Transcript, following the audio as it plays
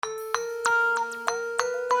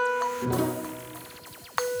Hello,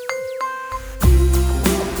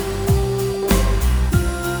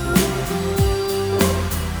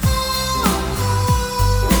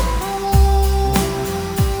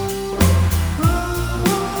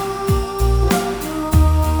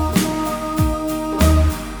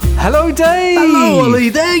 Dave! Hello, Ollie,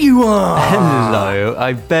 there you are! Hello,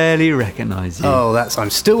 I barely recognise you.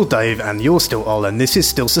 I'm still Dave, and you're still Ol, and this is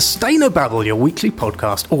still Sustainababble, your weekly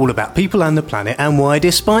podcast all about people and the planet, and why,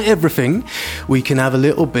 despite everything, we can have a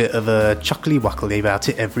little bit of a chuckly-wuckly about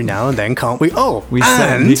it every now and then, can't we? Oh, we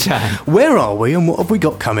certainly can. Where are we, and what have we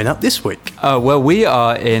got coming up this week? Well, we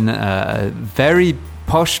are in a very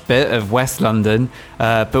posh bit of West London,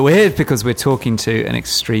 but we're here because we're talking to an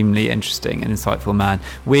extremely interesting and insightful man.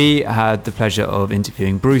 We had the pleasure of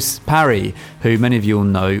interviewing Bruce Parry, who many of you will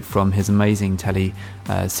know from his amazing telly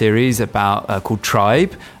series called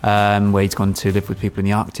Tribe, where he's gone to live with people in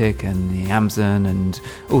the Arctic and the Amazon and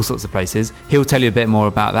all sorts of places. He'll tell you a bit more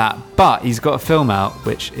about that, but he's got a film out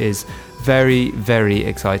which is very, very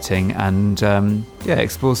exciting and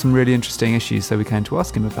explores some really interesting issues, so we came to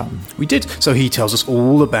ask him about them. We did. So he tells us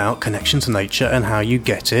all about connection to nature and how you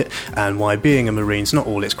get it, and why being a Marine's not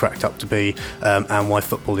all it's cracked up to be, and why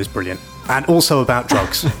football is brilliant. And also about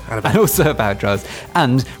drugs. And also about drugs.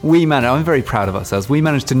 And I'm very proud of ourselves. We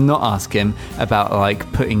managed to not ask him about,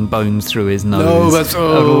 putting bones through his nose.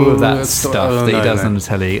 All of that stuff that he does on the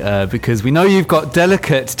telly. Because we know you've got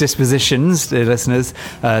delicate dispositions, dear listeners,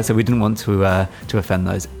 so we didn't want to offend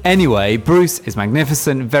those. Anyway, Bruce is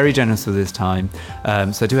magnificent, very generous with his time.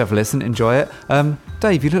 So do have a listen, enjoy it.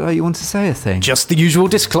 Dave, you look like you want to say a thing. Just the usual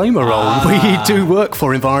disclaimer roll. We do work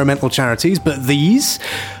for environmental charities, but these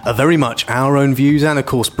are very much our own views and, of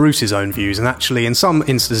course, Bruce's own views. And actually, in some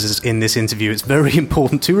instances in this interview, it's very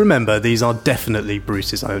important to remember these are definitely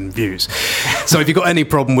Bruce's own views. So if you've got any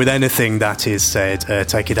problem with anything that is said,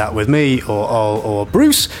 take it out with me or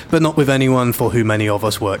Bruce, but not with anyone for whom many of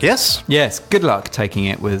us work. Yes? Yes. Good luck taking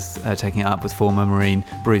it up with former Marine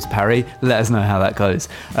Bruce Parry. Let us know how that goes.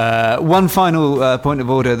 One final point of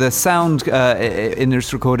order: the sound in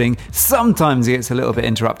this recording sometimes gets a little bit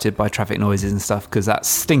interrupted by traffic noises and stuff because that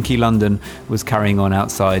stinky London was carrying on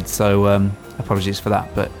outside, so apologies for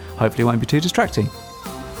that, but hopefully it won't be too distracting.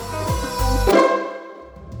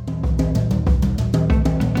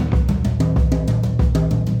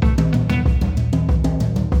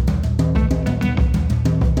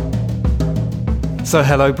 So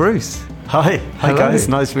hello, Bruce. Hi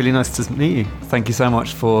guys, really nice to meet you. Thank you so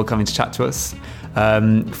much for coming to chat to us.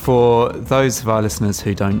 For those of our listeners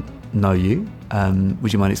who don't know you,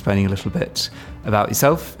 would you mind explaining a little bit about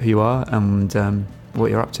yourself, who you are, and what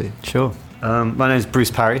you're up to? Sure. My name is Bruce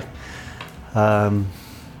Parry. I'm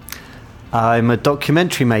a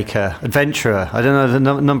documentary maker, adventurer. I don't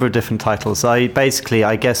know, the number of different titles. I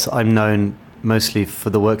guess I'm known mostly for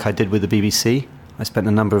the work I did with the BBC. I spent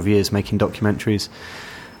a number of years making documentaries.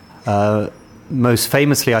 Most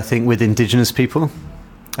famously, I think, with Indigenous people.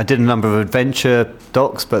 I did a number of adventure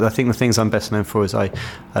docs, but I think the things I'm best known for is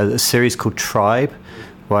a series called Tribe,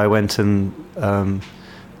 where I went and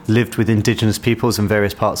lived with Indigenous peoples in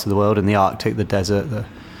various parts of the world, in the Arctic, the desert, the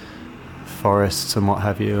forests and what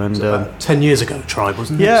have you. And about 10 years ago, Tribe,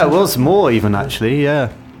 wasn't it? Yeah, it was more even, actually,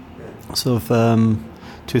 yeah. Sort of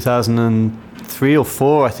 2003 or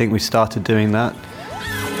 4, I think we started doing that.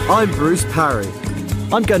 I'm Bruce Parry.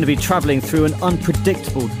 I'm going to be travelling through an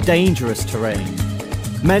unpredictable, dangerous terrain.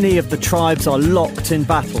 Many of the tribes are locked in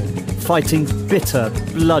battle, fighting bitter,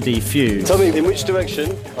 bloody feuds. Tell me, in which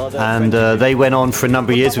direction are they? And they went on for a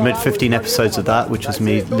number of years. We made 15 episodes of that, which was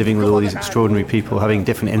me living with all these extraordinary people, having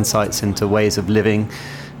different insights into ways of living,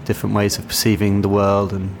 different ways of perceiving the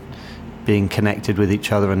world and being connected with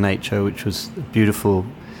each other and nature, which was a beautiful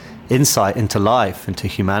insight into life, into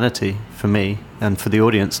humanity for me and for the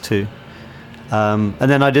audience too. And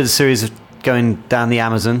then I did a series of going down the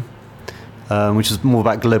Amazon, which is more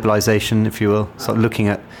about globalization, if you will, sort of looking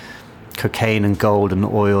at cocaine and gold and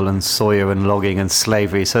oil and soya and logging and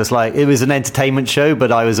slavery. So it's like, it was an entertainment show,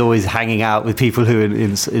 but I was always hanging out with people who were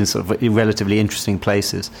in sort of relatively interesting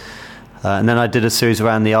places. And then I did a series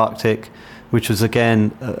around the Arctic, which was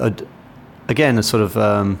again a sort of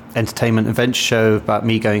entertainment adventure show about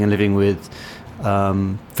me going and living with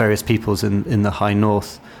various peoples in the high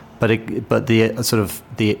north. But the sort of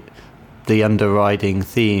the underriding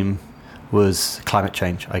theme was climate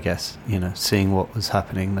change, I guess, seeing what was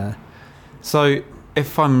happening there. So,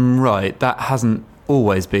 if I'm right, that hasn't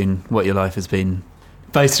always been what your life has been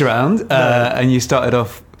based around, and you started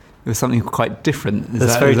off was something quite different.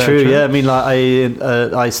 That's very true. Yeah, I mean, like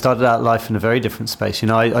I started out life in a very different space. You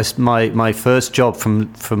know, my first job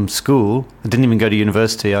from school, I didn't even go to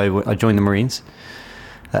university. I joined the Marines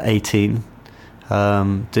at 18.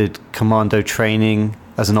 Did commando training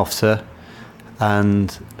as an officer,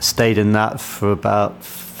 and stayed in that for about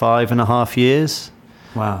 5.5 years.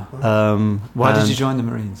 Wow. Why did you join the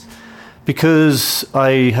Marines? Because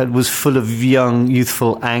I was full of young,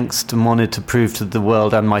 youthful angst and wanted to prove to the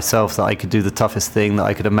world and myself that I could do the toughest thing that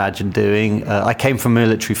I could imagine doing. I came from a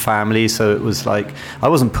military family, so it was like, I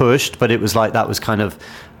wasn't pushed, but it was like that was kind of,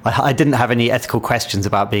 I didn't have any ethical questions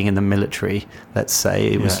about being in the military, let's say.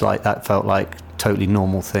 It was like, that felt like a totally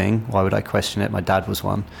normal thing. Why would I question it? My dad was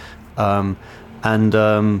one.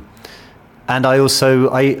 And I also,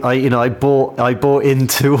 I bought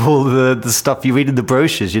into all the stuff you read in the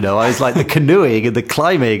brochures. You know, I was like the canoeing and the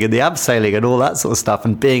climbing and the abseiling and all that sort of stuff,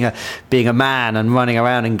 and being a man and running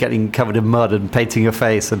around and getting covered in mud and painting your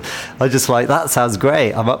face. And I was just like, that sounds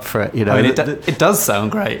great. I'm up for it. You know, I mean, it does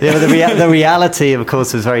sound great. Yeah, but the reality, of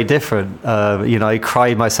course, was very different. You know, I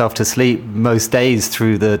cried myself to sleep most days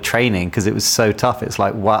through the training because it was so tough. It's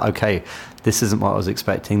like, wow, okay, this isn't what I was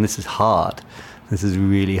expecting. This is hard. This is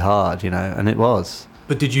really hard, you know, and it was.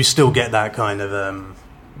 But did you still get that kind of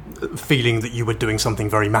feeling that you were doing something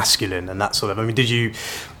very masculine and that sort of? I mean, did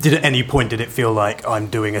at any point did it feel like I'm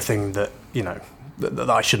doing a thing that, you know, that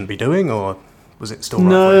I shouldn't be doing, or was it still right?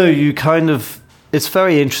 No, you kind of. It's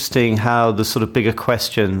very interesting how the sort of bigger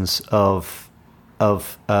questions of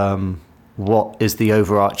what is the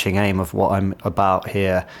overarching aim of what I'm about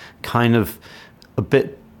here, kind of a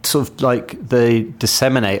bit. Sort of like they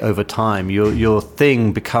disseminate over time. Your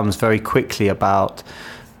thing becomes very quickly about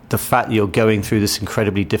the fact that you're going through this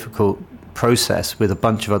incredibly difficult process with a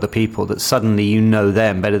bunch of other people, that suddenly you know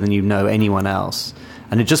them better than you know anyone else,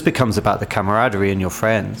 and it just becomes about the camaraderie and your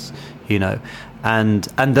friends, you know, and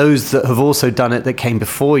those that have also done it that came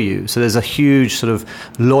before you. So there's a huge sort of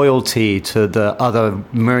loyalty to the other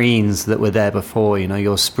Marines that were there before, you know,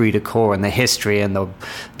 your esprit de corps and the history and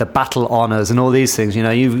the battle honors and all these things, you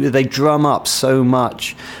know, they drum up so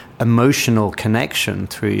much emotional connection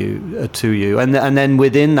to you. And then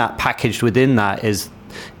within that, packaged within that is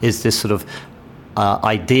this sort of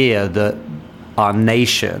idea that our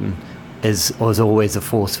nation was always a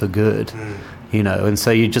force for good. You know, and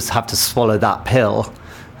so you just have to swallow that pill,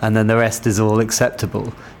 and then the rest is all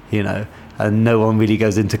acceptable, you know, and no one really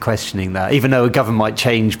goes into questioning that, even though a government might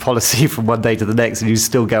change policy from one day to the next and you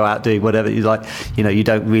still go out doing whatever you like. You know, you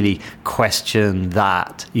don't really question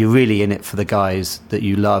that. You're really in it for the guys that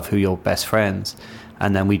you love, who are your best friends,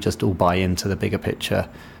 and then we just all buy into the bigger picture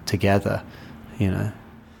together, you know.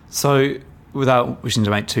 So, without wishing to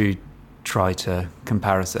make too trite a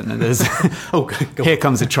comparison, and there's here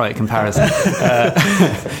comes a trite comparison.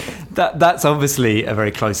 That's obviously a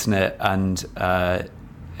very close-knit and to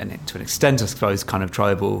an extent, I suppose, kind of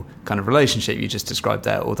tribal kind of relationship you just described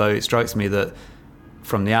there, although it strikes me that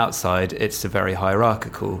from the outside it's a very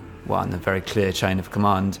hierarchical one, a very clear chain of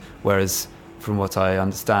command, whereas from what I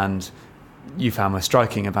understand you found most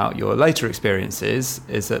striking about your later experiences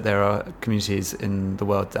is that there are communities in the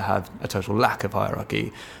world that have a total lack of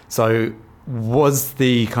hierarchy. So was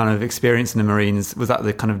the kind of experience in the Marines, was that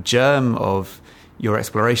the kind of germ of your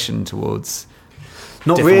exploration towards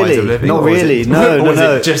different ways of living? Not really. No. Or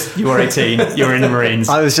it just, you were 18, you were in the Marines?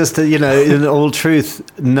 I was just, you know, in all truth,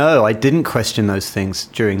 no, I didn't question those things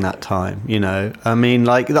during that time, you know. I mean,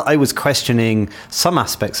 like, I was questioning some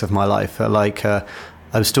aspects of my life,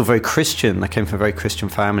 I was still very Christian. I came from a very Christian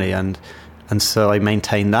family, and so I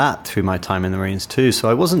maintained that through my time in the Marines too. So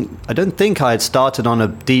I don't think I had started on a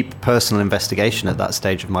deep personal investigation at that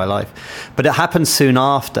stage of my life. But it happened soon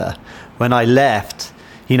after, when I left,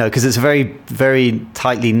 you know, because it's a very, very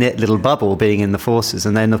tightly knit little bubble being in the forces.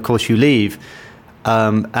 And then, of course, you leave,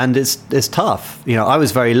 and it's tough. You know, I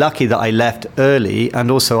was very lucky that I left early,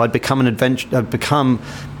 and also I'd become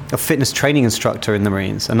a fitness training instructor in the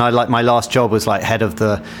Marines, and my last job was like head of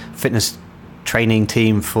the fitness training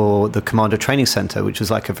team for the Commando Training Center, which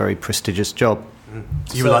was like a very prestigious job.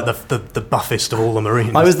 You were like the buffest of all the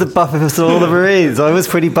Marines. I was the buffest of all the Marines. I was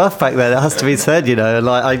pretty buff back then, it has to be said, you know.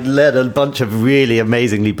 Like, I led a bunch of really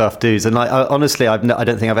amazingly buff dudes, and honestly, I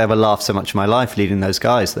don't think I've ever laughed so much in my life leading those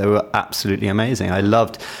guys. They were absolutely amazing. I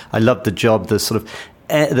loved the job, the sort of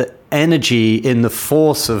the energy in the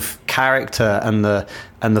force of character and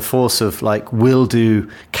the force of like will do,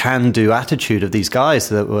 can do attitude of these guys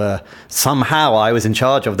that were somehow I was in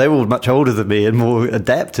charge of. They were all much older than me and more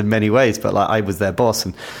adept in many ways, but like I was their boss,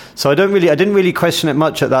 and so I didn't really question it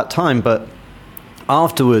much at that time. But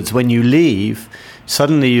afterwards, when you leave,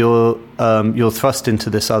 suddenly you're thrust into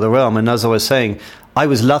this other realm. And as I was saying, I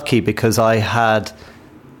was lucky because I had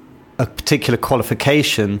a particular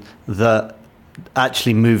qualification that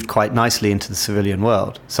actually moved quite nicely into the civilian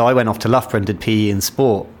world. So I went off to Loughborough and did PE and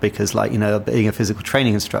sport because, being a physical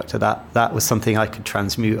training instructor, that was something I could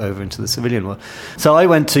transmute over into the civilian world. So I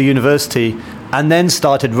went to university and then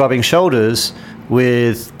started rubbing shoulders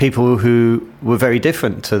with people who were very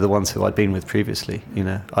different to the ones who I'd been with previously.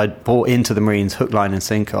 I'd bought into the Marines hook, line and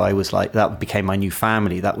sinker. I was like, that became my new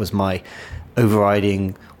family. That was my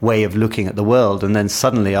overriding way of looking at the world. And then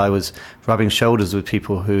suddenly I was rubbing shoulders with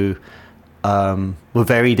people who were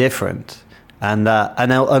very different. And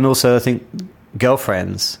also I think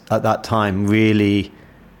girlfriends at that time really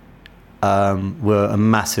were a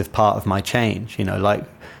massive part of my change.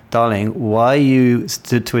 Darling, why you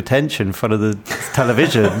stood to attention in front of the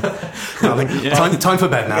television? Darling, time for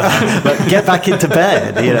bed now. But get back into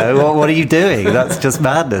bed. What are you doing? That's just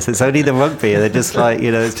madness. It's only the rugby. They're just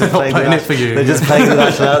it's just playing it for you. They're just playing the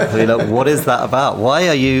national anthem. What is that about? Why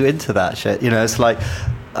are you into that shit? It's like,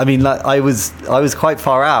 I was quite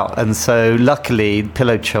far out, and so luckily,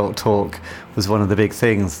 Pillow Talk was one of the big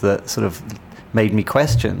things that sort of made me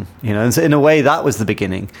question. And so in a way, that was the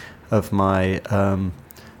beginning of my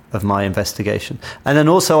investigation. And then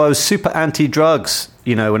also I was super anti-drugs,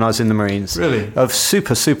 when I was in the Marines. Really? Of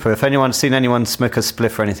super. If anyone's seen anyone smoke a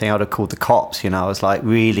spliff or anything, I would have called the cops, I was like,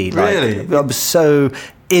 really? I was so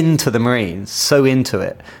into the Marines, so into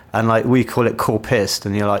it. And we call it corpist,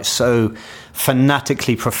 and you're so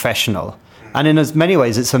fanatically professional. And in as many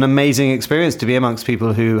ways, it's an amazing experience to be amongst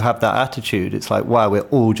people who have that attitude. It's like, wow, we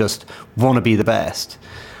all just want to be the best.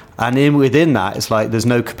 And within that, it's like there's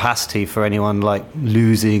no capacity for anyone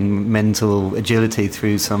losing mental agility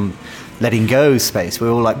through some letting go space.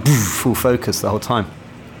 We're all full focus the whole time.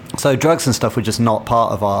 So drugs and stuff were just not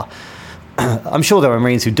part of our... I'm sure there are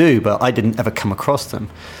Marines who do, but I didn't ever come across them.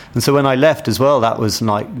 And so when I left as well, that was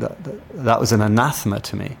that was an anathema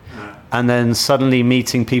to me. And then suddenly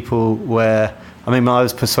meeting people where... I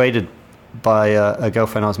was persuaded by a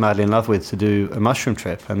girlfriend I was madly in love with to do a mushroom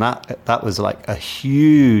trip, and that was a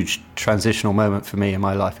huge transitional moment for me in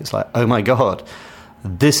my life. It's like, oh my God,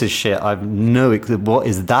 this is shit. What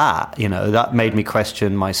is that? That made me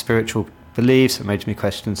question my spiritual beliefs. It made me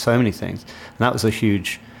question so many things, and that was a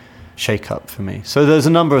huge shake-up for me. So there's a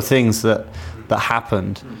number of things that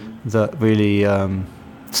happened that really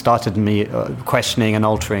started me questioning and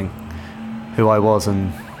altering who I was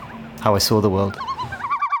and how I saw the world.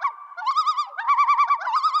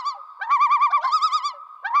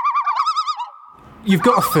 You've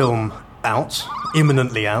got a film out,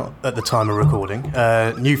 imminently out at the time of recording.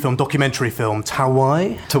 New film, documentary film,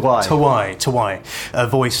 Tawai, A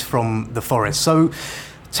Voice from the Forest. So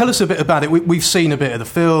tell us a bit about it. We've seen a bit of the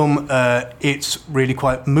film. It's really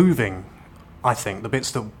quite moving, I think, the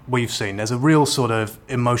bits that we've seen. There's a real sort of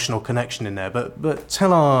emotional connection in there. But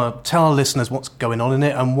tell our listeners what's going on in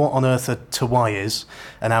it and what on earth a Tawai is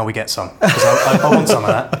and how we get some. Because I want some of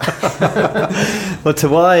that. Well,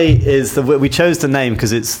 Tawai is we chose the name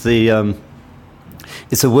because it's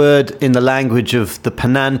it's a word in the language of the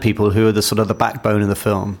Panan people, who are the sort of the backbone of the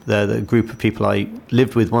film. They're the group of people I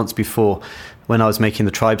lived with once before when I was making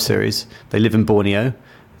the Tribe series. They live in Borneo.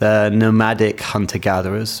 They're nomadic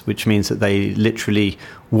hunter-gatherers, which means that they literally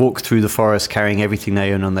walk through the forest carrying everything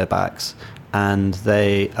they own on their backs. And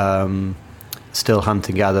they still hunt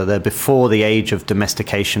and gather. They're before the age of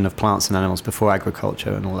domestication of plants and animals, before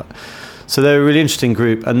agriculture and all that. So they're a really interesting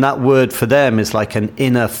group. And that word for them is like an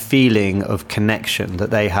inner feeling of connection that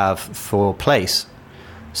they have for place.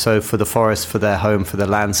 So for the forest, for their home, for the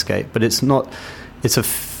landscape. But it's not...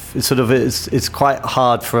 It's quite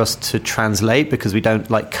hard for us to translate because we don't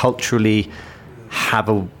culturally have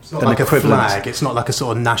an equivalent. A flag. It's not like a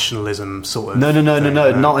sort of nationalism sort of. No,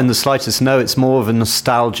 not in the slightest. No, it's more of a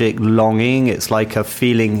nostalgic longing. It's like a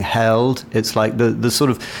feeling held. It's like the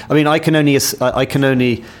sort of. I can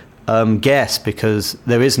only guess because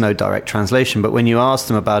there is no direct translation. But when you ask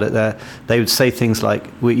them about it, they would say things like,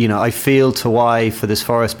 I feel Tawai for this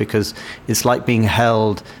forest because it's like being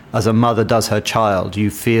held as a mother does her child.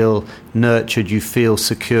 You feel nurtured, you feel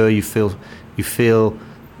secure, you feel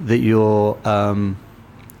that you're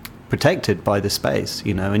protected by the space,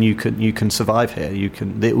 and you can survive here.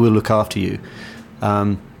 It will look after you.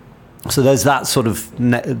 So there's that sort of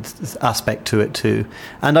aspect to it too,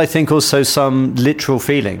 and I think also some literal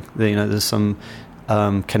feeling. There's some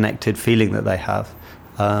connected feeling that they have.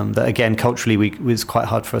 That again, culturally, it's quite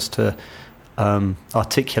hard for us to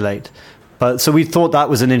articulate. But so we thought that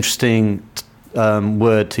was an interesting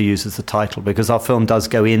word to use as the title, because our film does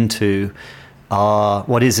go into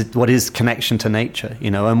what is connection to nature,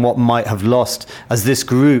 and what might have lost as this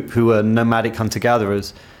group who are nomadic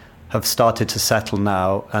hunter-gatherers have started to settle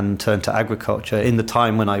now and turn to agriculture. In the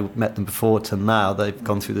time when I met them before to now, they've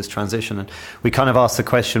gone through this transition. And we kind of asked the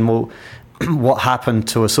question, well, what happened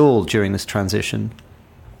to us all during this transition?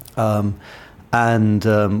 And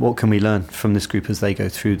what can we learn from this group as they go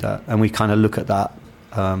through that? And we kind of look at that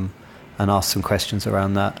and ask some questions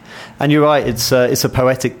around that. And you're right, it's a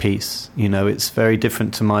poetic piece. It's very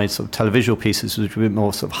different to my sort of televisual pieces, which are a bit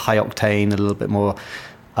more sort of high octane, a little bit more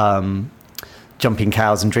jumping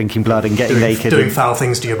cows and drinking blood and getting naked, doing foul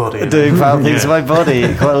things to your body, doing foul things to my body.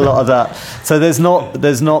 Quite a lot of that. So there's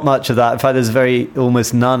not much of that. In fact, there's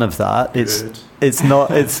almost none of that. It's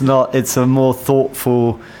a more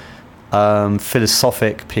thoughtful,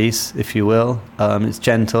 philosophic piece, if you will. It's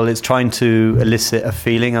gentle. It's trying to elicit a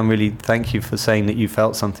feeling. I'm really thank you for saying that you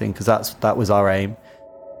felt something, because that was our aim.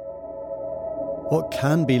 What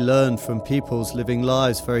can be learned from peoples living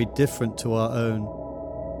lives very different to our own?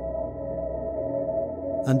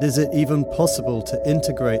 And is it even possible to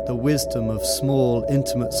integrate the wisdom of small,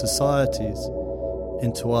 intimate societies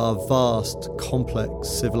into our vast, complex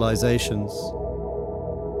civilizations?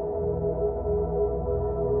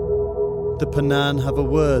 The Penan have a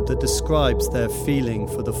word that describes their feeling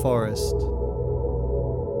for the forest.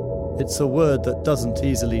 It's a word that doesn't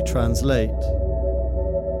easily translate.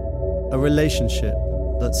 A relationship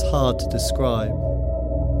that's hard to describe.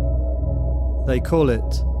 They call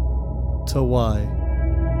it Tawai.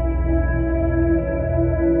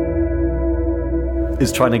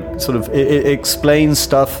 Is trying to sort of it explains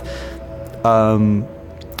stuff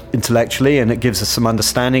intellectually, and it gives us some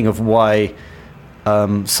understanding of why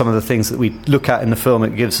some of the things that we look at in the film.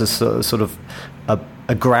 It gives us sort of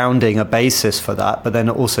a grounding, a basis for that, but then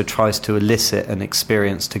it also tries to elicit an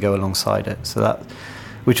experience to go alongside it. So that,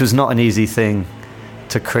 which was not an easy thing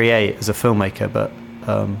to create as a filmmaker, but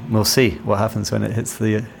we'll see what happens when it hits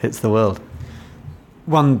the world.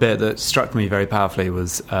 One bit that struck me very powerfully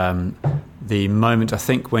was the moment, I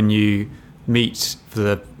think, when you meet for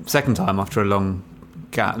the second time after a long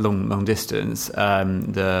distance,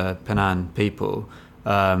 the Penan people,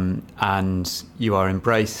 and you are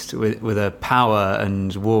embraced with a power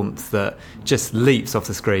and warmth that just leaps off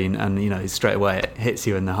the screen, and straight away it hits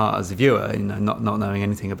you in the heart as a viewer, not knowing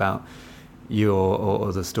anything about you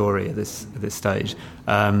or the story at this stage,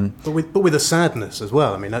 but with a sadness as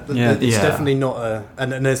well. I mean, it's definitely not a.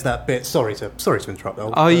 And there's that bit. Sorry to interrupt.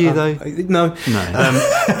 Are you though? No.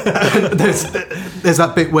 There's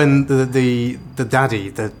that bit when the daddy,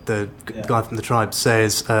 the guy from the tribe,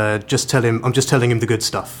 says, I'm just telling him the good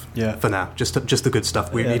stuff. Yeah. For now, just the good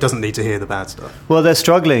stuff. He doesn't need to hear the bad stuff. Well, they're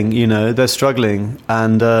struggling. They're struggling,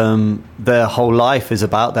 and their whole life is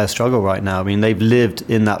about their struggle right now. I mean, they've lived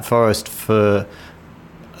in that forest for.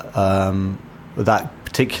 That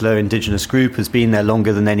particular indigenous group has been there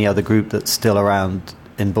longer than any other group that's still around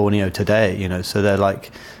in Borneo today. So they're like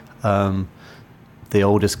the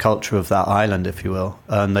oldest culture of that island, if you will.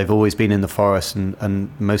 And they've always been in the forest and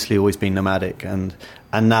mostly always been nomadic. And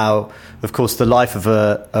now, of course, the life of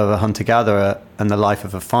a hunter-gatherer and the life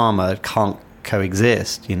of a farmer can't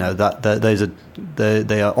coexist. They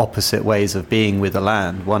are opposite ways of being with the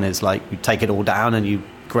land. One is like you take it all down and you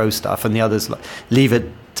grow stuff, and the others like leave it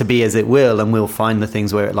to be as it will, and we'll find the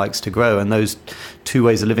things where it likes to grow. And those two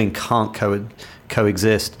ways of living can't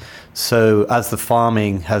coexist. So as the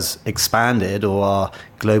farming has expanded, or our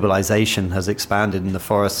globalization has expanded, and the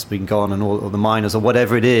forests been gone, and all the miners, or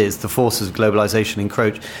whatever it is, the forces of globalization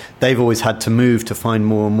encroach. They've always had to move to find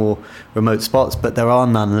more and more remote spots, but there are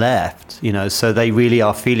none left. So they really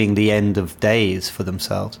are feeling the end of days for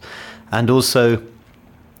themselves. And also,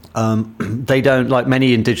 they don't, like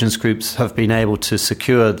many indigenous groups, have been able to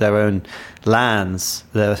secure their own lands,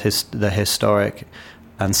 their historic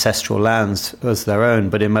ancestral lands as their own.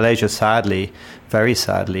 But in Malaysia, sadly, very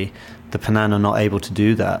sadly, the Penan are not able to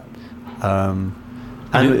do that. And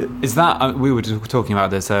is that, we were talking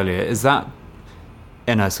about this earlier, is that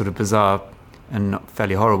in a sort of bizarre and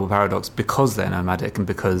fairly horrible paradox because they're nomadic and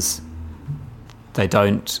because they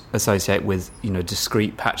don't associate with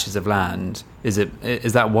discrete patches of land? Is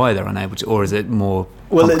that why they're unable to, or is it more?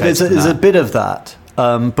 Well, there's a bit of that.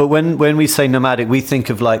 But when we say nomadic, we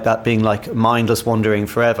think of like that being like mindless wandering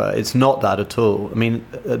forever. It's not that at all. I mean,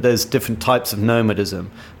 there's different types of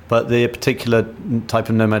nomadism, but the particular type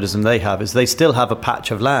of nomadism they have is they still have a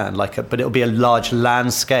patch of land, but it'll be a large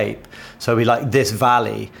landscape. So we like this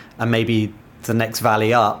valley, and maybe the next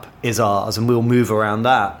valley up is ours, and we'll move around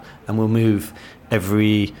that, and we'll move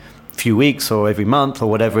every few weeks or every month or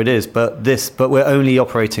whatever it is, but we're only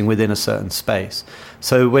operating within a certain space.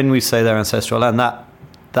 So when we say their ancestral land,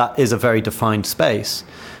 that is a very defined space.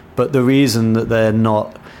 But the reason that they're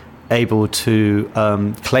not able to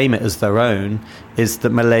claim it as their own is that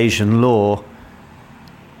Malaysian law,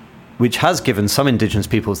 which has given some indigenous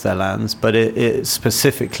peoples their lands, but it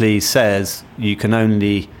specifically says you can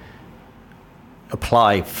only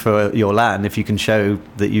apply for your land if you can show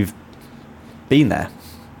that you've been there,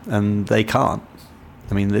 and they can't.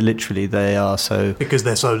 I mean, they are so... Because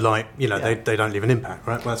they're so light, they don't leave an impact,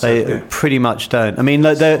 right? Well, they pretty much don't. I mean,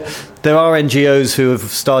 there are NGOs who have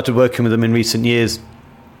started working with them in recent years,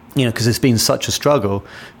 because it's been such a struggle,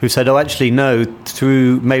 who said, oh, actually, no,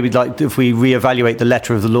 through maybe like if we reevaluate the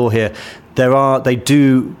letter of the law here, they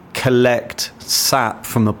do collect sap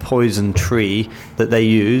from a poison tree that they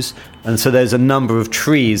use. And so there's a number of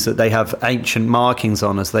trees that they have ancient markings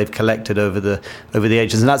on as they've collected over the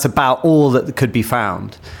ages. And that's about all that could be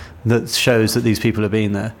found that shows that these people have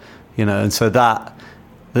been there, And so that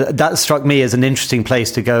struck me as an interesting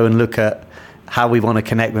place to go and look at how we want to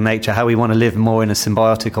connect with nature, how we want to live more in a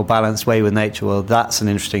symbiotic or balanced way with nature. Well, that's an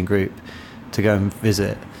interesting group to go and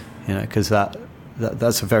visit, because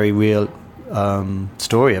that's a very real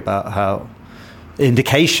story about how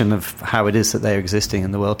indication of how it is that they're existing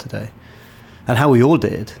in the world today, and how we all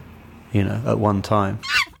did, at one time.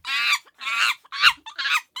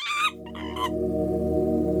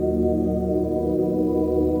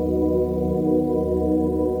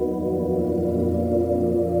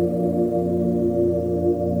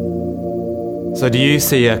 So do you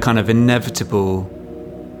see a kind of inevitable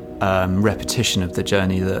repetition of the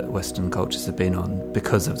journey that Western cultures have been on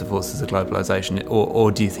because of the forces of globalization,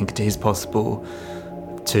 or do you think it is possible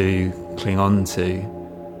to cling on to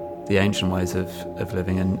the ancient ways of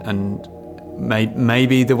living, and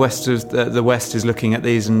maybe the West is looking at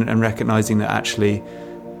these and recognizing that actually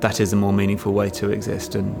that is a more meaningful way to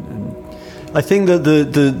exist? And I think that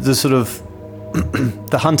the sort of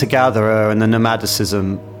the hunter-gatherer and the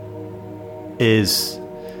nomadicism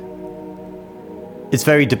it's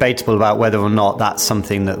very debatable about whether or not that's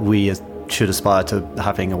something that we should aspire to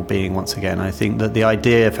having or being once again. I think that the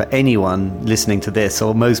idea for anyone listening to this,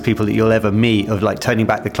 or most people that you'll ever meet, of like turning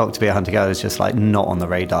back the clock to be a hunter-gatherer is just like not on the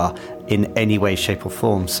radar in any way, shape or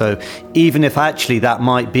form. So even if actually that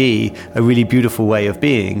might be a really beautiful way of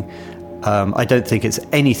being, I don't think it's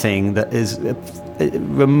anything that is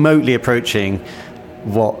remotely approaching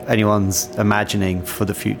what anyone's imagining for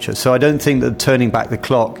the future. So I don't think that turning back the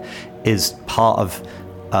clock is part of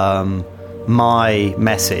my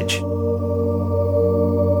message.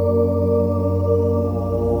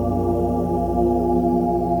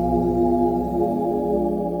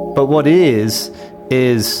 But what is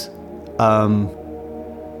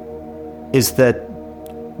that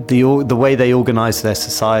the way they organise their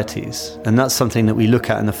societies, and that's something that we look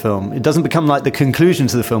at in the film. It doesn't become like the conclusion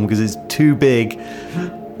to the film because it's too big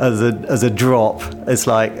as a drop. It's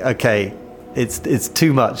like, okay, it's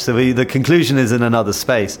too much. So the conclusion is in another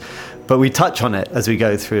space, but we touch on it as we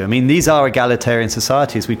go through. I mean, these are egalitarian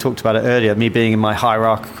societies. We talked about it earlier, me being in my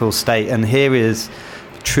hierarchical state, and here is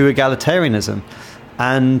true egalitarianism.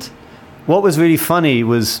 And what was really funny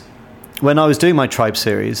was when I was doing my tribe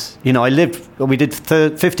series, we did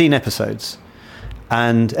 15 episodes,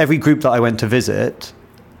 and every group that I went to visit,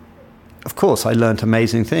 of course, I learned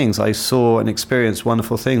amazing things. I saw and experienced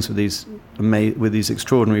wonderful things with these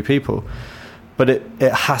extraordinary people. But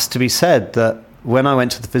it has to be said that when I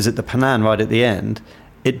went to visit the Penan right at the end,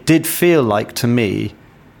 it did feel like to me,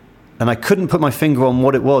 and I couldn't put my finger on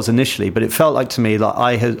what it was initially, but it felt like to me like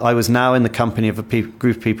I was now in the company of a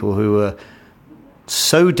group of people who were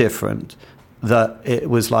so different that it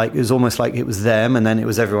was almost like it was them and then it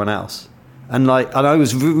was everyone else. And I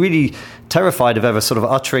was really terrified of ever sort of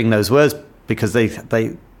uttering those words, because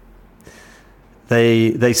they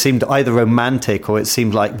seemed either romantic or it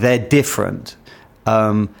seemed like they're different.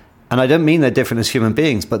 And I don't mean they're different as human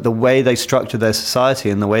beings, but the way they structured their society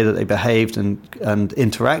and the way that they behaved and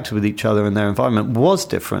interacted with each other in their environment was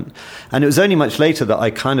different. And it was only much later that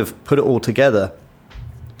I kind of put it all together.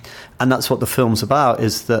 And that's what the film's about,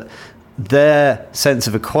 is that their sense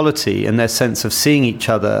of equality and their sense of seeing each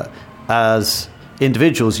other as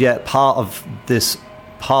individuals, yet part of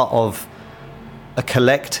a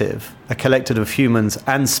collective of humans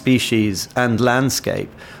and species and landscape,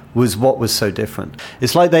 was what was so different.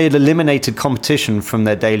 It's like they had eliminated competition from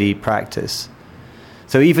their daily practice.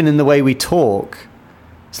 So even in the way we talk,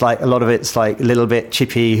 it's like a lot of it's like a little bit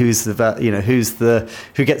chippy. Who gets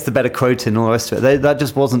the better quote in, all the rest of it. That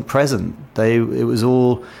just wasn't present. It was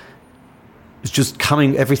all was just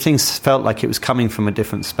coming. Everything felt like it was coming from a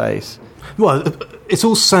different space. Well, it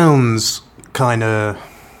all sounds kind of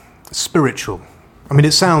spiritual. I mean,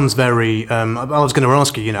 it sounds very... I was going to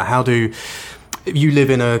ask you, how do... You live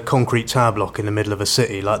in a concrete tower block in the middle of a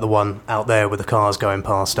city, like the one out there with the cars going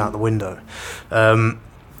past out the window.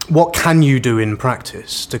 What can you do in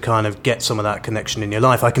practice to kind of get some of that connection in your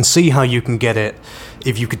life? I can see how you can get it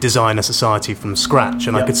if you could design a society from scratch,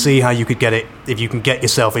 and I could see how you could get it if you can get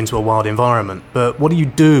yourself into a wild environment. But what do you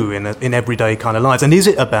do in everyday kind of lives? And is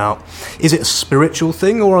it a spiritual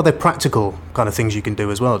thing, or are there practical kind of things you can do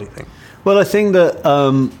as well, do you think? Well, I think that,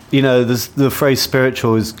 the phrase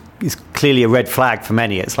spiritual is clearly a red flag for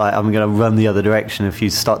many. It's like, I'm going to run the other direction if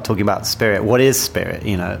you start talking about spirit. What is spirit,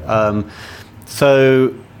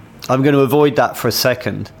 So I'm going to avoid that for a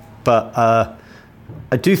second. But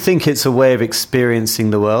I do think it's a way of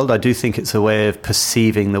experiencing the world. I do think it's a way of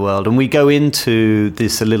perceiving the world. And we go into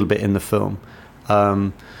this a little bit in the film.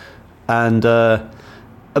 But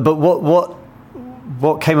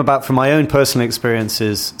what came about from my own personal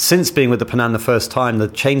experiences since being with the Panan the first time, the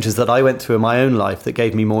changes that I went through in my own life that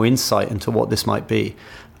gave me more insight into what this might be,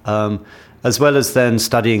 as well as then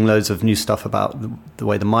studying loads of new stuff about the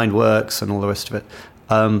way the mind works and all the rest of it,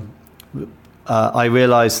 I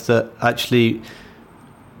realized that actually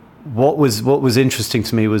what was interesting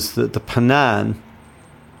to me was that the Panan,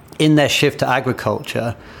 in their shift to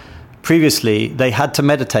agriculture, previously they had to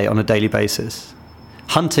meditate on a daily basis.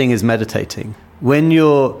 Hunting is meditating. When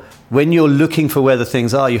you're looking for where the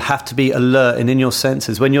things are, you have to be alert and in your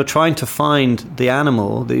senses. When you're trying to find the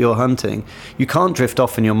animal that you're hunting, you can't drift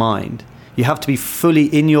off in your mind. You have to be fully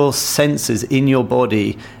in your senses, in your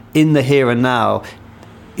body, in the here and now,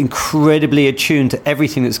 incredibly attuned to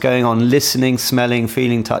everything that's going on, listening, smelling,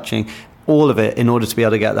 feeling, touching, all of it in order to be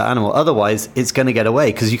able to get that animal. Otherwise, it's going to get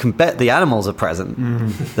away because you can bet the animals are present.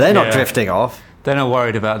 They're not drifting off. They're not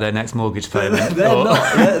worried about their next mortgage payment. They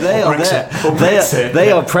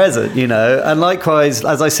are present, And likewise,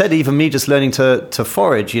 as I said, even me just learning to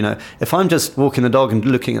forage, if I'm just walking the dog and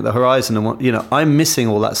looking at the horizon and I'm missing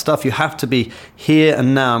all that stuff. You have to be here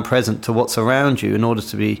and now and present to what's around you in order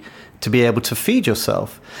to be able to feed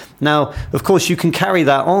yourself. Now, of course, you can carry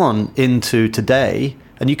that on into today.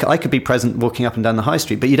 And I could be present walking up and down the high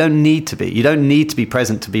street, but you don't need to be. You don't need to be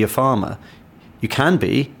present to be a farmer. You can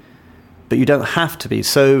be, but you don't have to be.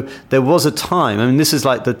 So there was a time, this is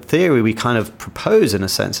like the theory we kind of propose in a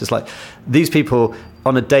sense. It's like these people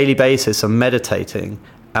on a daily basis are meditating,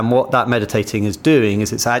 and what that meditating is doing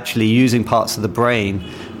is it's actually using parts of the brain,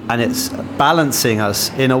 and it's balancing us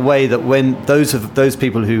in a way that when those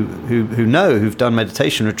people who've done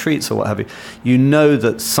meditation retreats or what have you,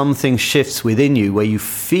 that something shifts within you where you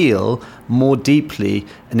feel more deeply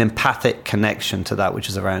an empathic connection to that which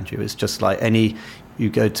is around you. It's just like you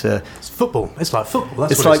go to... It's football. It's like football.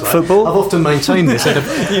 That's what it's like football? I've often maintained this.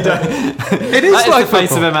 You don't... It is like the face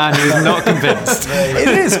football. Of a man who's not convinced. It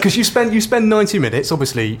is, because you spend 90 minutes,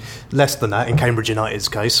 obviously less than that in Cambridge United's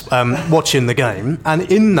case, watching the game,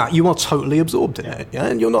 and in that you are totally absorbed in it. Yeah?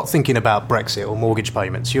 And you're not thinking about Brexit or mortgage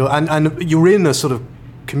payments. You're in a sort of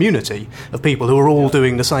community of people who are all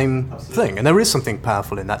doing the same thing, and there is something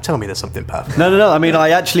powerful in that. Tell me there's something powerful. No.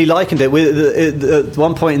 I actually likened it. At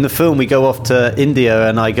one point in the film, we go off to India,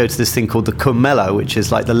 and I go to this thing called the Kumbh Mela, which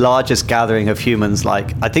is like the largest gathering of humans.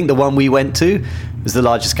 Like, I think the one we went to was the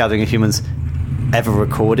largest gathering of humans ever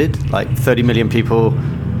recorded. Like 30 million people.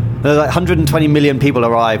 There's like 120 million people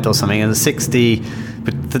arrived or something, and 60.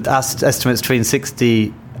 But the estimates between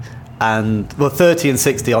 30 and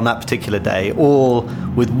 60 on that particular day, all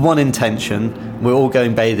with one intention. We're all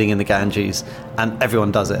going bathing in the Ganges, and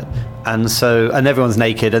everyone does it. And everyone's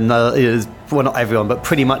naked, and well, not everyone, but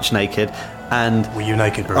pretty much naked. And were you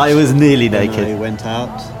naked, Bruce? I was nearly naked. I went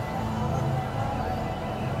out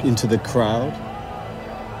into the crowd.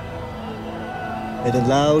 It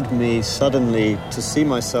allowed me suddenly to see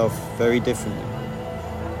myself very differently.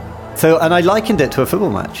 So, and I likened it to a football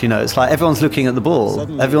match. It's like everyone's looking at the ball.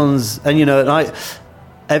 Suddenly.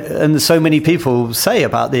 And so many people say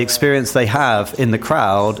about the experience they have in the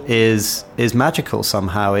crowd is magical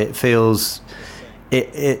somehow. It feels,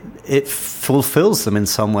 it fulfills them in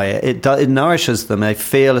some way. It nourishes them. They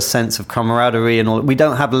feel a sense of camaraderie and all. We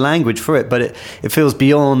don't have language for it, but it feels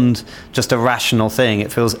beyond just a rational thing. It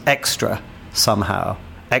feels extra somehow,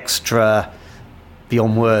 extra.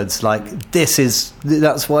 Beyond words,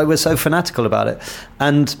 that's why we're so fanatical about it.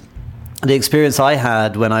 And the experience I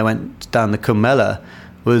had when I went down the Kumbh Mela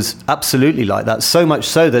was absolutely like that, so much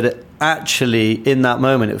so that it actually, in that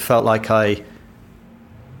moment, it felt like I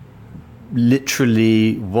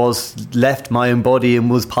literally left my own body and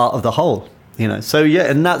was part of the whole. So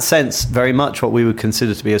yeah, in that sense, very much what we would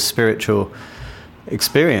consider to be a spiritual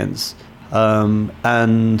experience.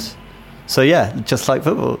 And so yeah, just like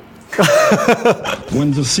football.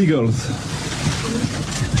 When the seagulls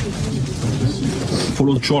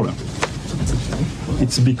follow the trawler,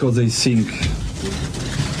 it's because they think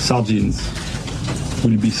sardines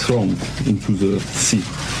will be thrown into the sea.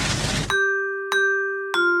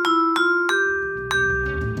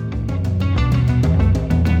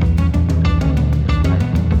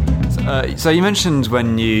 So you mentioned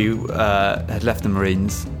when you had left the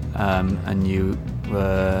Marines and you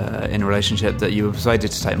were in a relationship that you were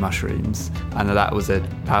persuaded to take mushrooms, and that was a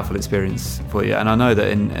powerful experience for you. And I know that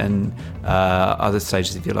in other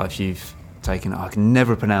stages of your life you've taken, I can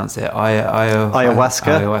never pronounce it,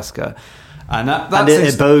 ayahuasca. And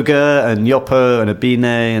Iboga and Yopo and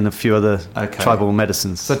Abine and a few other tribal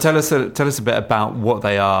medicines. So tell us a bit about what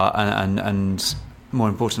they are and more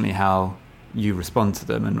importantly how you respond to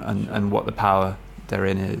them and what the power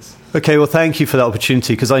therein is. Okay, well, thank you for that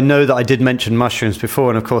opportunity, because I know that I did mention mushrooms before,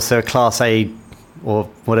 and of course they're a Class A or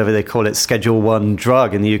whatever they call it, Schedule 1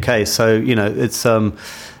 drug in the UK. So, it's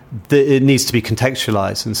it needs to be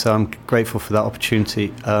contextualized, and so I'm grateful for that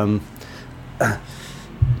opportunity.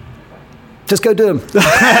 Just go do them.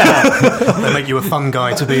 They make you a fun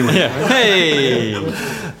guy to be with. Yeah. Hey!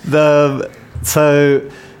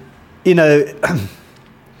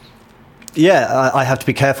 I have to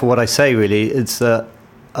be careful what I say, really. It's that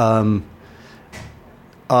well,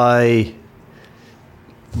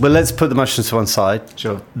 let's put the mushrooms to one side.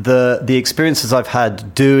 Sure. The experiences I've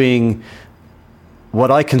had doing what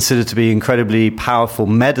I consider to be incredibly powerful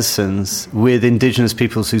medicines with indigenous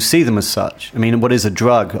peoples who see them as such. I mean, what is a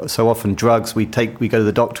drug? So often drugs, we go to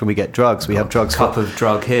the doctor and we get drugs. We have drugs. Cup of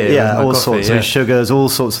drug here. Yeah, all coffee, sorts of sugars, all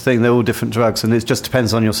sorts of things. They're all different drugs. And it just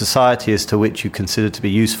depends on your society as to which you consider to be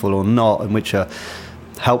useful or not, and which are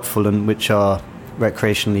helpful and which are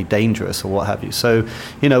recreationally dangerous or what have you. So,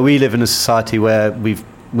 we live in a society where we've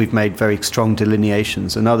made very strong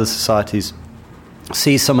delineations, and other societies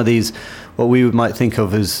see some of these, what we might think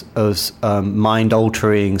of as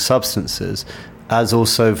mind-altering substances, as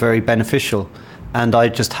also very beneficial. And I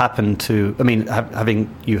just happen to, having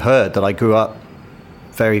you heard that I grew up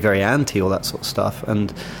very, very anti all that sort of stuff,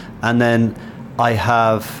 and then I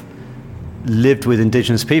have lived with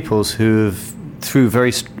indigenous peoples who have,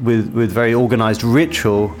 with very organised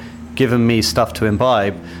ritual, given me stuff to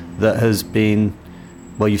imbibe that has been,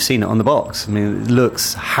 well, you've seen it on the box. I mean, it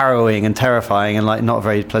looks harrowing and terrifying and like not a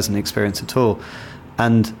very pleasant experience at all.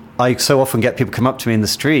 And I so often get people come up to me in the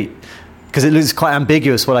street, because it looks quite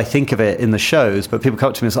ambiguous what I think of it in the shows, but people come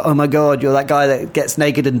up to me and say, oh my God, you're that guy that gets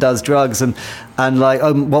naked and does drugs, and like,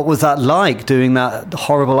 what was that like, doing that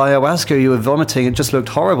horrible ayahuasca? You were vomiting, it just looked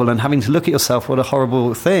horrible, and having to look at yourself, what a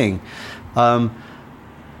horrible thing. And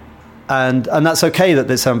that's okay that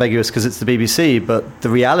it's ambiguous because it's the BBC, but the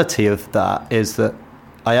reality of that is that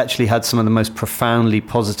I actually had some of the most profoundly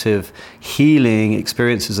positive healing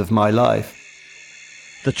experiences of my life.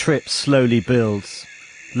 The trip slowly builds.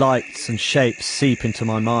 Lights and shapes seep into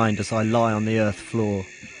my mind as I lie on the earth floor.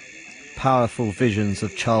 Powerful visions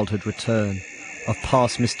of childhood return, of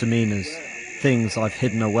past misdemeanors, things I've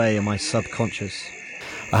hidden away in my subconscious.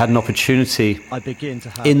 I had an opportunity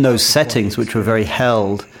in those settings, which were very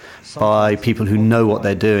held by people who know what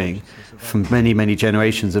they're doing, from many, many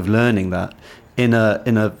generations of learning that, in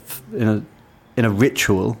a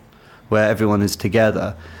ritual where everyone is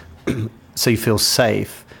together, so you feel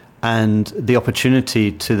safe, and the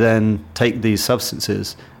opportunity to then take these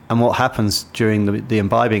substances. And what happens during the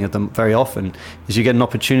imbibing of them very often is you get an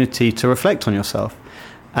opportunity to reflect on yourself.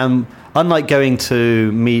 Unlike going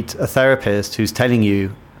to meet a therapist who's telling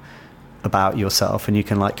you about yourself, and you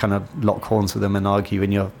can like kind of lock horns with them and argue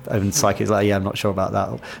in your own psyche, like, yeah, I'm not sure about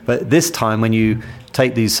that. But this time when you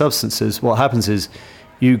take these substances, what happens is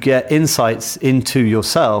you get insights into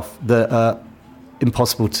yourself that are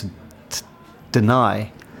impossible to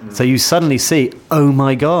deny. So you suddenly see, oh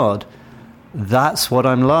my God, that's what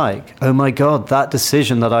I'm like. Oh my God, that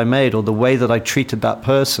decision that I made, or the way that I treated that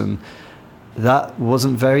person, that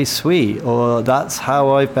wasn't very sweet, or that's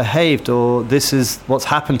how I've behaved, or this is what's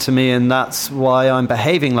happened to me and that's why I'm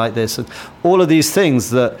behaving like this. And all of these things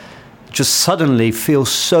that just suddenly feel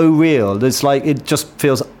so real. It's like it just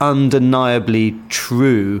feels undeniably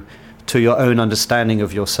true to your own understanding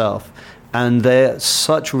of yourself. And they're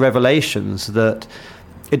such revelations that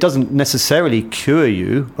it doesn't necessarily cure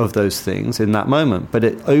you of those things in that moment, but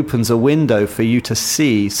it opens a window for you to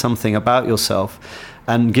see something about yourself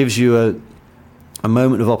and gives you a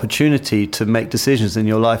moment of opportunity to make decisions in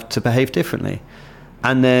your life to behave differently.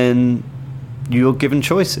 And then you're given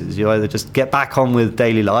choices. You either just get back on with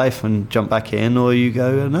daily life and jump back in, or you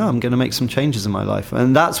go, no, I'm going to make some changes in my life.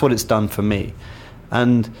 And that's what it's done for me.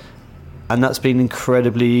 And that's been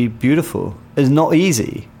incredibly beautiful. It's not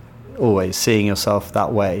easy always seeing yourself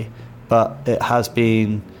that way, but it has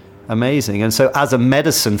been amazing. And so as a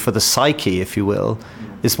medicine for the psyche, if you will,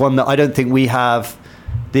 is one that I don't think we have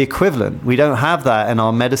the equivalent. We don't have that in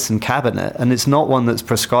our medicine cabinet, and it's not one that's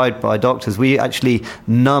prescribed by doctors. We actually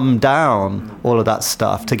numb down all of that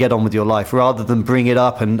stuff to get on with your life rather than bring it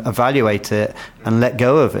up and evaluate it and let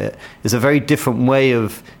go of it. It's a very different way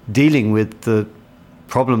of dealing with the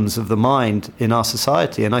problems of the mind in our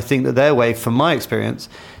society, and I think that their way, from my experience,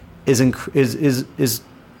 is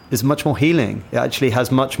much more healing. It actually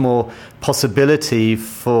has much more possibility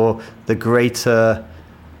for the greater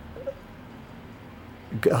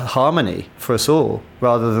harmony for us all,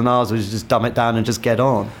 rather than ours, which is just dumb it down and just get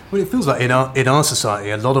on. Well, it feels like in our society,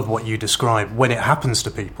 a lot of what you describe, when it happens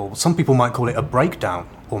to people, some people might call it a breakdown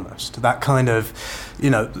almost. That kind of,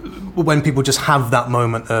 when people just have that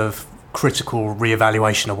moment of critical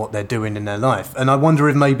reevaluation of what they're doing in their life. And I wonder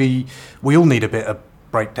if maybe we all need a bit of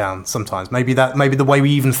breakdown sometimes. Maybe the way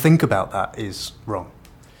we even think about that is wrong.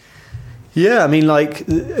 Yeah, I mean, like,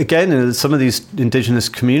 again, in some of these indigenous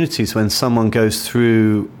communities, when someone goes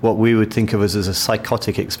through what we would think of as a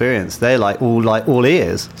psychotic experience, they're all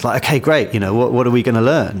ears. It's like, okay, great, what are we going to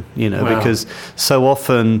learn? Wow. Because so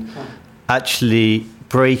often actually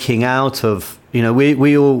breaking out of,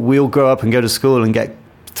 we all grow up and go to school and get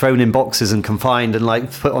thrown in boxes and confined and like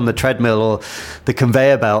put on the treadmill or the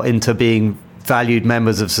conveyor belt into being valued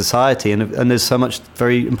members of society, and there's so much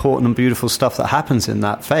very important and beautiful stuff that happens in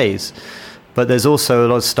that phase, but there's also a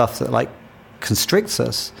lot of stuff that like constricts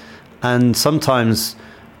us, and sometimes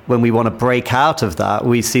when we want to break out of that,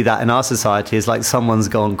 we see that in our society as like someone's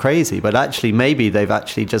gone crazy, but actually maybe they've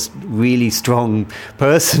actually just really strong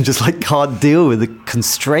person, just like can't deal with the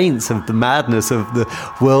constraints of the madness of the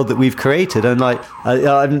world that we've created. And like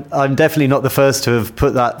I'm definitely not the first to have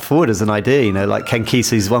put that forward as an idea, like Ken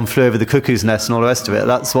Kesey's One Flew Over the Cuckoo's Nest and all the rest of it.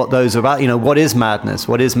 That's what those are about. What is madness?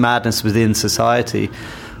 What is madness within society?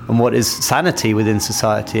 And what is sanity within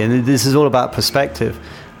society? And this is all about perspective.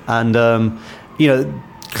 And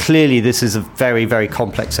clearly this is a very, very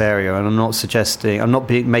complex area, and I'm not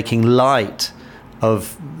making light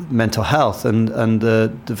of mental health and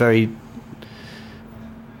the very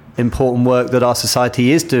important work that our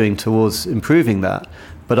society is doing towards improving that.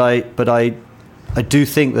 But I do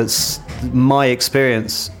think that's my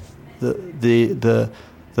experience, the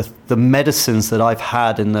medicines that I've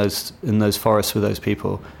had in those forests with those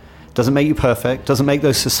people doesn't make you perfect, doesn't make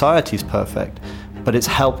those societies perfect, but it's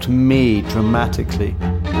helped me dramatically.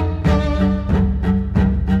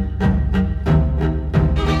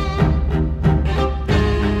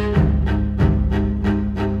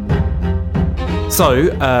 So,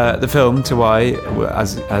 the film, Tawai,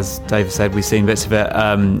 as Dave said, we've seen bits of it,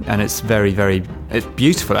 and it's very, very it's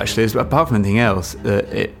beautiful, actually. Apart from anything else,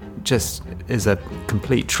 it just is a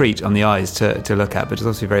complete treat on the eyes to look at, but it's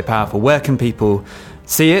also very powerful. Where can people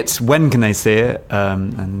see it? When can they see it?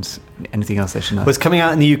 And anything else they should know? Well, it's coming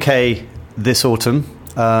out in the UK this autumn,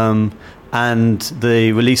 and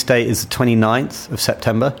the release date is the 29th of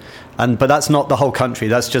September. But that's not the whole country.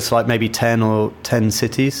 That's just like maybe 10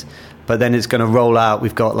 cities. But then it's going to roll out.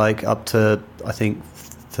 We've got like up to, I think,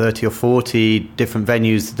 30 or 40 different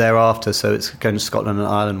venues thereafter. So it's going to Scotland and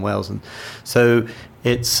Ireland, Wales. And so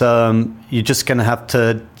it's you're just going to have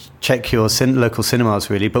to check your local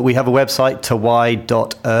cinemas, really. But we have a website,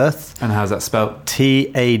 tawai.earth. And how's that spelled?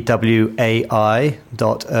 TAWAI.earth.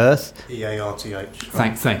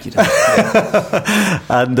 EARTH. Thank you, Dave.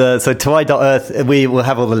 And so tawai.earth, we will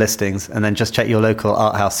have all the listings, and then just check your local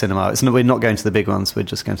art house cinema. We're not going to the big ones, we're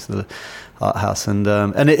just going to the art house. And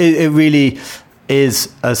it really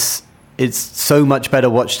is it's so much better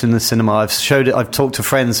watched in the cinema. I've talked to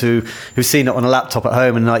friends who've seen it on a laptop at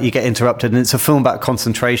home, and like you get interrupted, and it's a film about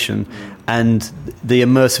concentration and the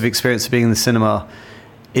immersive experience of being in the cinema.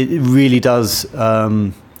 It really does.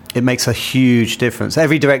 It makes a huge difference.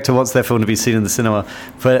 Every director wants their film to be seen in the cinema,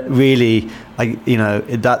 but really,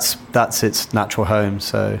 that's its natural home.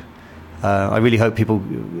 So I really hope people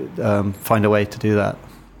find a way to do that.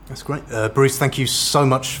 That's great. Bruce, thank you so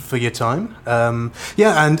much for your time. I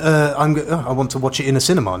want to watch it in a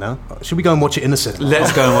cinema now. Should we go and watch it in a cinema?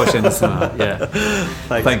 Let's go and watch it in the cinema, yeah.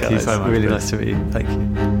 Thank you so much. Really nice to meet you. Thank you.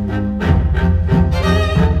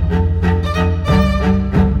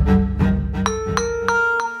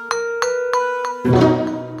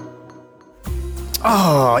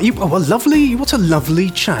 What a lovely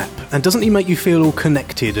chap. And doesn't he make you feel all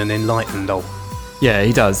connected and enlightened? Yeah,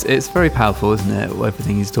 he does. It's very powerful, isn't it?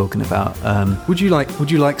 Everything he's talking about. Would you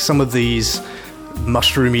like some of these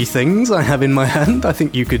mushroomy things I have in my hand? I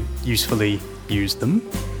think you could usefully use them.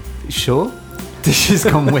 Sure. This has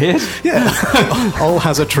gone weird. Yeah. Ol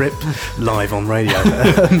has a trip live on radio.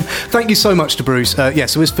 Thank you so much to Bruce. So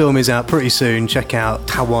his film is out pretty soon. Check out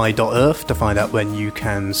Hawaii.earth to find out when you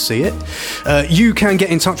can see it. You can get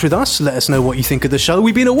in touch with us. Let us know what you think of the show.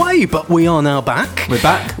 We've been away, but we are now back. We're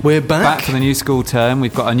back. Back for the new school term.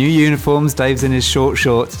 We've got our new uniforms. Dave's in his short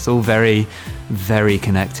shorts. It's all very, very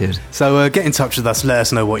connected. So get in touch with us. Let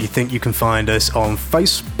us know what you think. You can find us on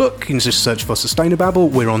Facebook. You can just search for Sustainababble.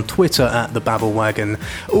 We're on Twitter at the Babble Wagon,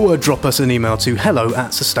 or drop us an email to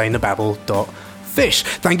hello@sustainababble.fish.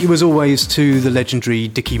 Thank you as always to the legendary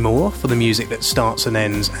Dickie Moore for the music that starts and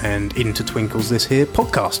ends and intertwinkles this here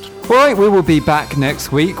podcast. All right, we will be back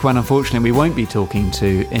next week when unfortunately we won't be talking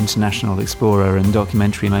to international explorer and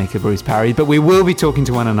documentary maker Bruce Parry, but we will be talking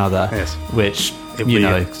to one another. Yes. Which, It'll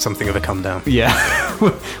be something of a come down. Yeah,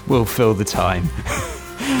 we'll fill the time.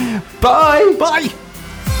 Bye! Bye!